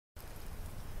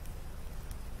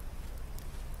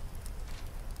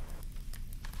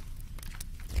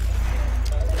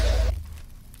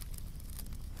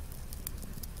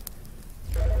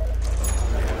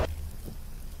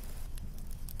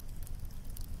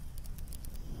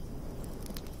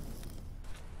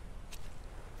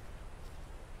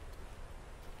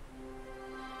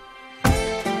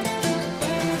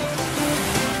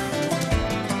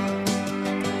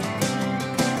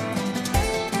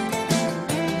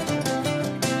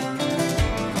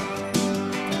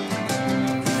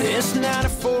This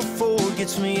 94 Ford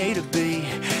gets me A to B.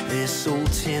 This old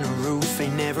tin roof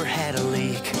ain't never had a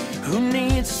leak. Who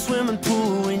needs a swimming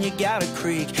pool when you got a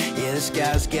creek? Yeah, this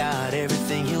guy's got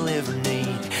everything you'll ever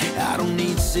need. I don't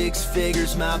need six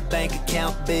figures, my bank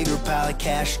account bigger. Pile of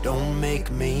cash don't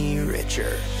make me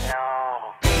richer.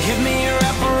 Give me a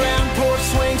wraparound porch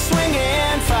swing,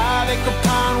 swinging. 5-acre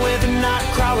pond with a night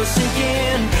crawler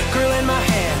sinking. Girl in my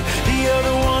hand, the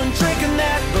other one drinking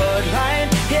that Bud Light.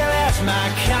 Yeah, that's my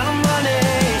kind of money.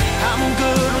 I'm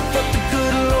good with what the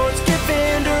good Lord's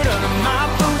giving. Dirt under my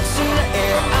boots in the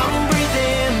air I'm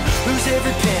breathing. Lose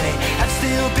every penny, I'd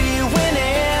still be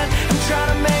winning. I'm trying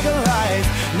to make a life,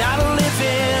 not a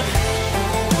living.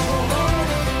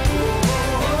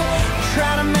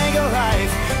 Trying to make a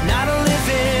life, not a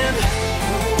living.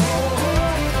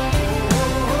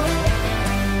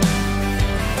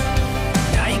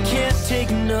 Now you can't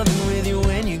take nothing with you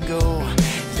when you go.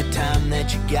 The time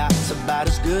that you got's about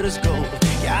as good as gold.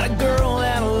 Got a girl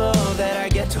that I love that I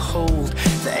get to hold.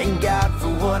 Thank God for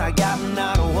what I got and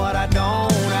not what I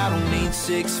don't. I don't need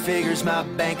six figures, my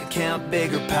bank account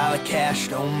bigger. Pile of cash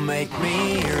don't make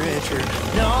me richer.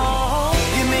 No,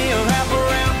 give me a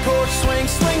wraparound porch swing,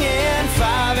 swinging.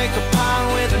 5-acre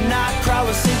pond with a night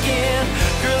crawler sinking.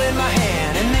 Girl in my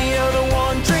hand and the other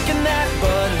one drinking that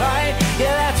Bud Light.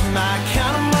 Yeah, that's my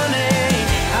kind of money.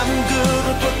 I'm good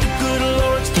with what the good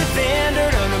Lord's giving.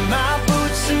 Dirt under my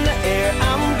boots in the air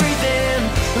I'm breathing.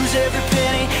 Lose every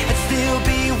penny and still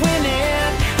be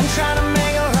winning. I'm trying to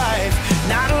make a life,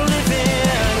 not a living.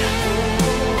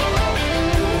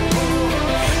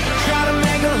 Try to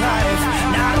make a life,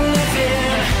 not a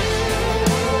living.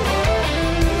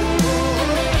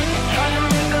 Trying to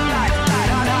make a life,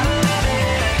 not a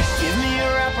living. Give me a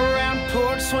wraparound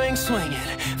porch swing, swinging.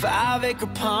 5-acre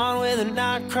pond with a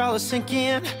night crawler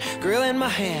sinking. Grill in my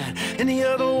hand and the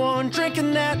other one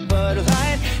drinking that Bud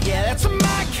Light. Yeah, that's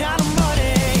my kind of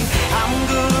money. I'm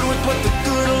good with what the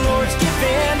good Lord's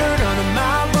giving. Dirt under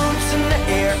my boots in the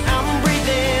air I'm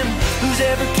breathing. Lose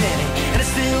every penny and I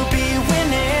still